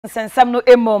Sensam no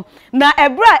emo na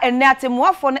ebra enne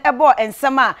atemuafo no ebo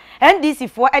ensam a NDC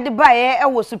fo ede bae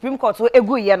e Supreme Court wo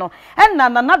eguye no enna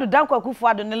Nana Danko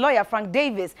Akufo-Addo ne lawyer Frank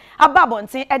Davis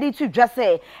ababonten ede tu dwa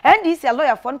se NDC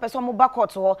lawyer fo no person mo ba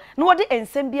court ho no wode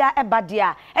ensam bia eba de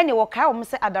a ene wo kai wo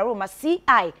se adaroma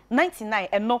CI 99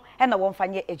 eno na wo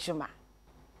mfanye ejuma.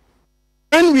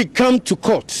 When we come to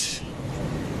court,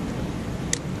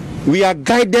 we are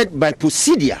guided by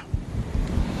procedure.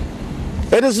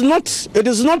 It is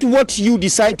not what you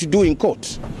decide to do in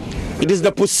court. It is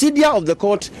the procedure of the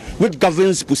court which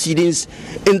governs proceedings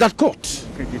in that court.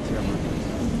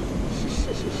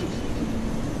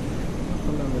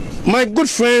 My good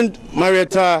friend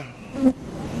Marietta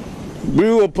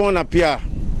blew upon Apia,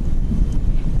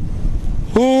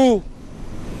 who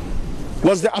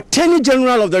was the Attorney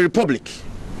General of the Republic.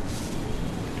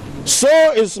 So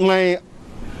is my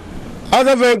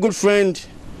other very good friend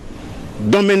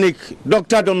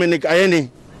Dr. Dominic Ayeni,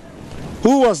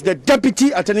 who was the Deputy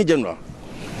Attorney General.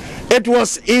 It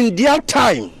was in their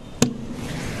time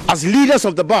as leaders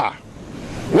of the bar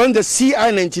when the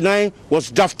CI 99 was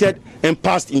drafted and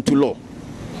passed into law.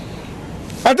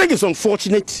 I think it's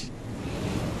unfortunate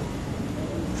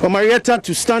for Marietta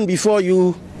to stand before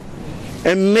you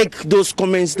and make those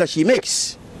comments that she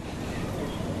makes.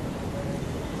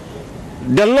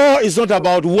 The law is not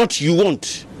about what you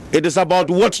want. It is about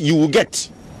what you will get.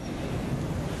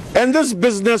 And this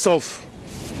business of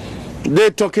they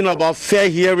talking about fair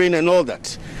hearing and all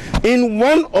that, in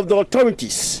one of the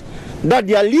authorities that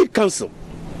their lead counsel,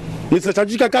 Mr.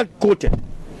 Tajikaka, quoted,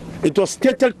 it was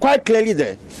stated quite clearly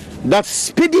there that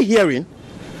speedy hearing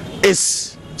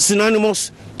is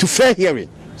synonymous to fair hearing.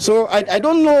 So I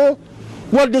don't know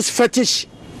what this fetish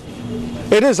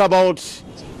it is about.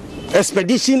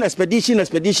 Expedition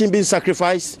being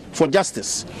sacrificed for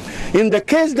justice. In the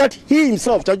case that he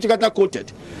himself, Tajikata,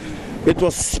 quoted, it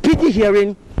was speedy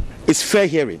hearing is fair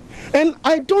hearing. And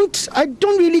I don't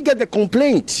really get the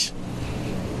complaint.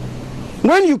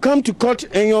 When you come to court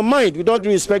and your mind, with all due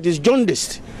respect, is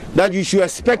jaundiced, that you should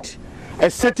expect a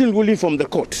certain ruling from the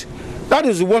court. That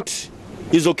is what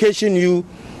is occasioning you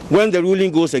when the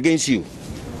ruling goes against you.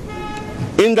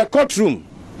 In the courtroom,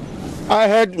 I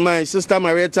heard my sister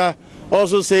Marietta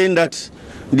also saying that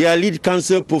their lead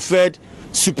counsel preferred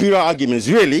superior arguments.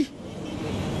 Really?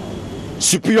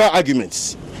 Superior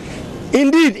arguments.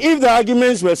 Indeed, if the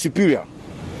arguments were superior,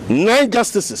 9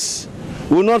 justices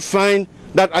will not find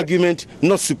that argument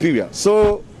not superior.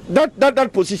 So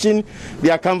that position they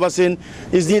are canvassing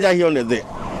is neither here nor there.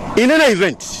 In any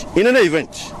event,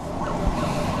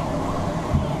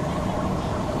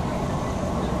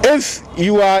 if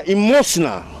you are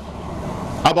emotional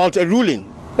about a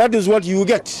ruling, that is what you will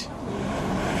get.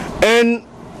 And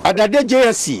at the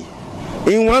JSC,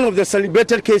 in one of the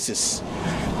celebrated cases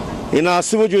in our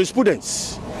civil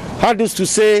jurisprudence, had this to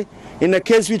say in a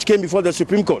case which came before the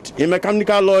Supreme Court, in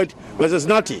Mechanical Lloyd versus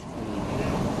Nati,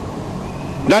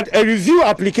 that a review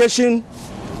application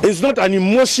is not an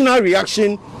emotional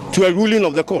reaction to a ruling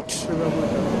of the court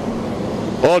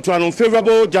or to an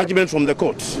unfavorable judgment from the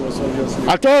court.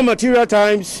 At all material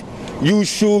times, you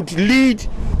should lead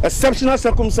exceptional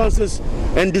circumstances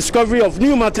and discovery of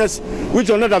new matters which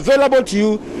are not available to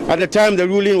you at the time the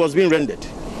ruling was being rendered.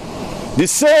 The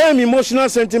same emotional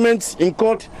sentiments in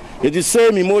court is the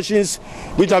same emotions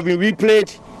which have been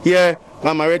replayed here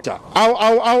by Marietta.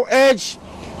 I'll urge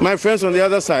my friends on the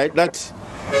other side that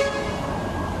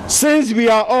since we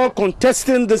are all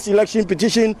contesting this election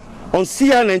petition on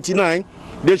CI 99,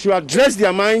 they should address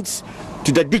their minds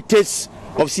to the dictates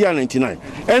of CI 99.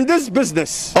 And this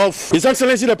business of His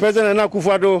Excellency the President Nana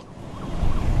Akufo-Addo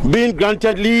being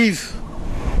granted leave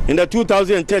in the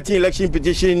 2013 election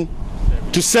petition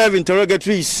to serve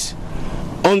interrogatories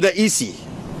on the EC,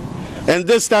 and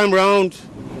this time round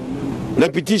the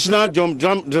petitioner John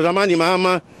Dramani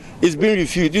Mahama is being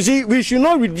refused. You see, we should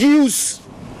not reduce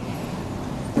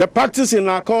the practice in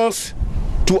our cause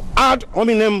to ad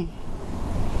hominem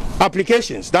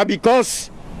applications, that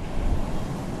because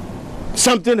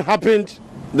something happened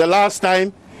the last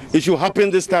time, it should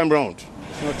happen this time round.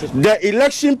 The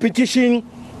election petition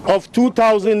of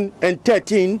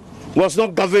 2013 was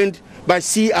not governed by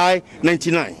CI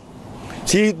 99.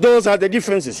 See, those are the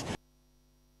differences.